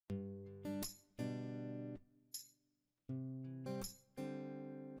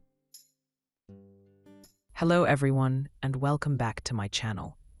Hello everyone, and welcome back to my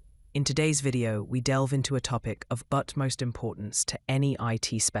channel. In today's video, we delve into a topic of utmost importance to any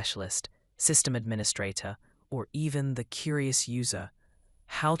IT specialist, system administrator, or even the curious user: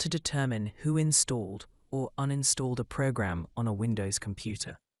 how to determine who installed or uninstalled a program on a Windows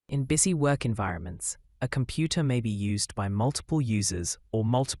computer. In busy work environments, a computer may be used by multiple users or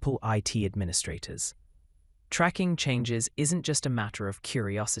multiple IT administrators. Tracking changes isn't just a matter of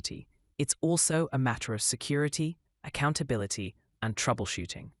curiosity. It's also a matter of security, accountability, and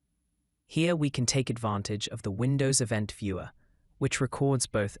troubleshooting. Here we can take advantage of the Windows Event Viewer, which records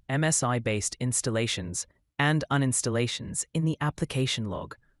both MSI-based installations and uninstallations in the application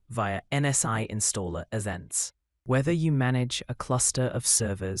log via MsiInstaller events. Whether you manage a cluster of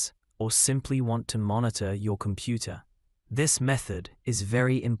servers or simply want to monitor your computer, this method is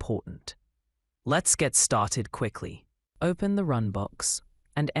very important. Let's get started quickly. Open the Run box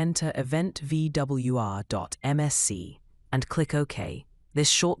and enter eventvwr.msc and click OK. This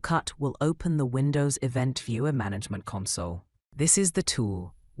shortcut will open the Windows Event Viewer Management Console. This is the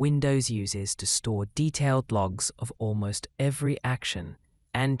tool Windows uses to store detailed logs of almost every action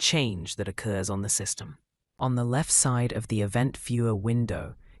and change that occurs on the system. On the left side of the Event Viewer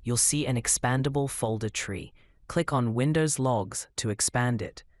window, you'll see an expandable folder tree. Click on Windows Logs to expand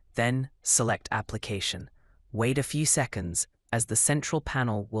it, then select Application. Wait a few seconds, as the central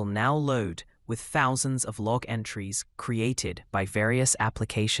panel will now load with thousands of log entries created by various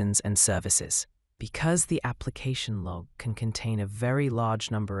applications and services. Because the application log can contain a very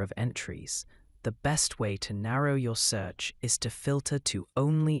large number of entries, the best way to narrow your search is to filter to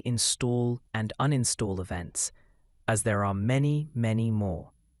only install and uninstall events, as there are many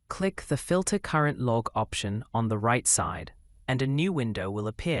more. Click the Filter Current Log option on the right side, and a new window will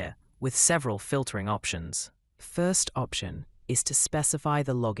appear with several filtering options. First option is to specify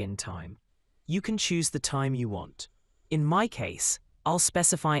the login time. You can choose the time you want. In my case, I'll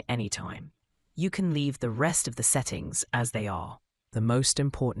specify any time. You can leave the rest of the settings as they are. The most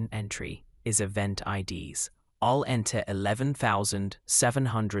important entry is Event IDs. I'll enter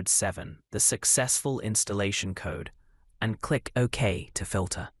 11,707, the successful installation code, and click OK to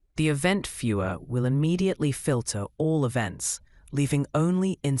filter. The Event Viewer will immediately filter all events, leaving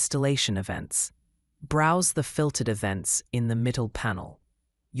only installation events. Browse the filtered events in the middle panel.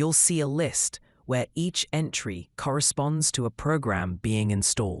 You'll see a list where each entry corresponds to a program being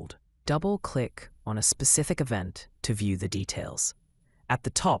installed. Double-click on a specific event to view the details. At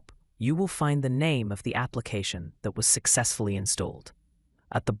the top, you will find the name of the application that was successfully installed.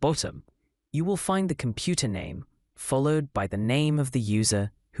 At the bottom, you will find the computer name, followed by the name of the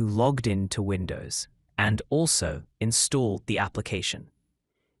user who logged in to Windows and also installed the application.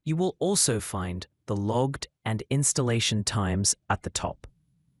 You will also find the logged and installation times at the top.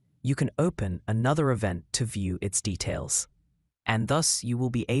 You can open another event to view its details, and thus you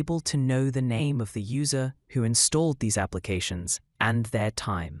will be able to know the name of the user who installed these applications and their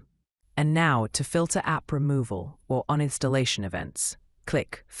time. And now to filter app removal or uninstallation events.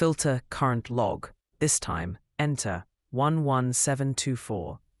 Click Filter Current Log. This time, enter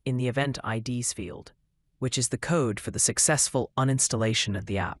 11724 in the Event IDs field, which is the code for the successful uninstallation of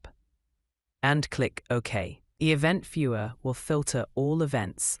the app, and click OK. The Event Viewer will filter all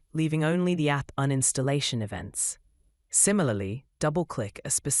events, leaving only the app uninstallation events. Similarly, double-click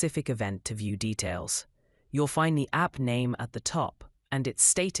a specific event to view details. You'll find the app name at the top and its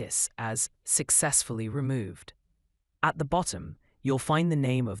status as successfully removed. At the bottom, you'll find the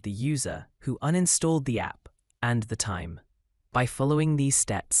name of the user who uninstalled the app and the time. By following these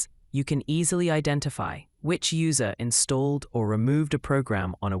steps, you can easily identify which user installed or removed a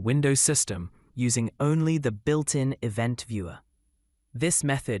program on a Windows system using only the built-in Event Viewer. This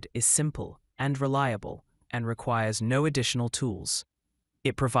method is simple and reliable and requires no additional tools.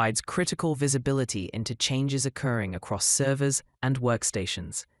 It provides critical visibility into changes occurring across servers and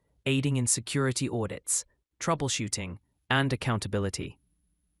workstations, aiding in security audits, troubleshooting, and accountability.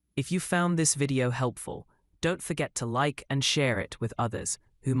 If you found this video helpful, don't forget to like and share it with others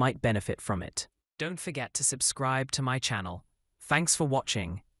who might benefit from it. Don't forget to subscribe to my channel. Thanks for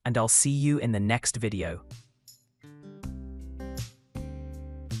watching, and I'll see you in the next video.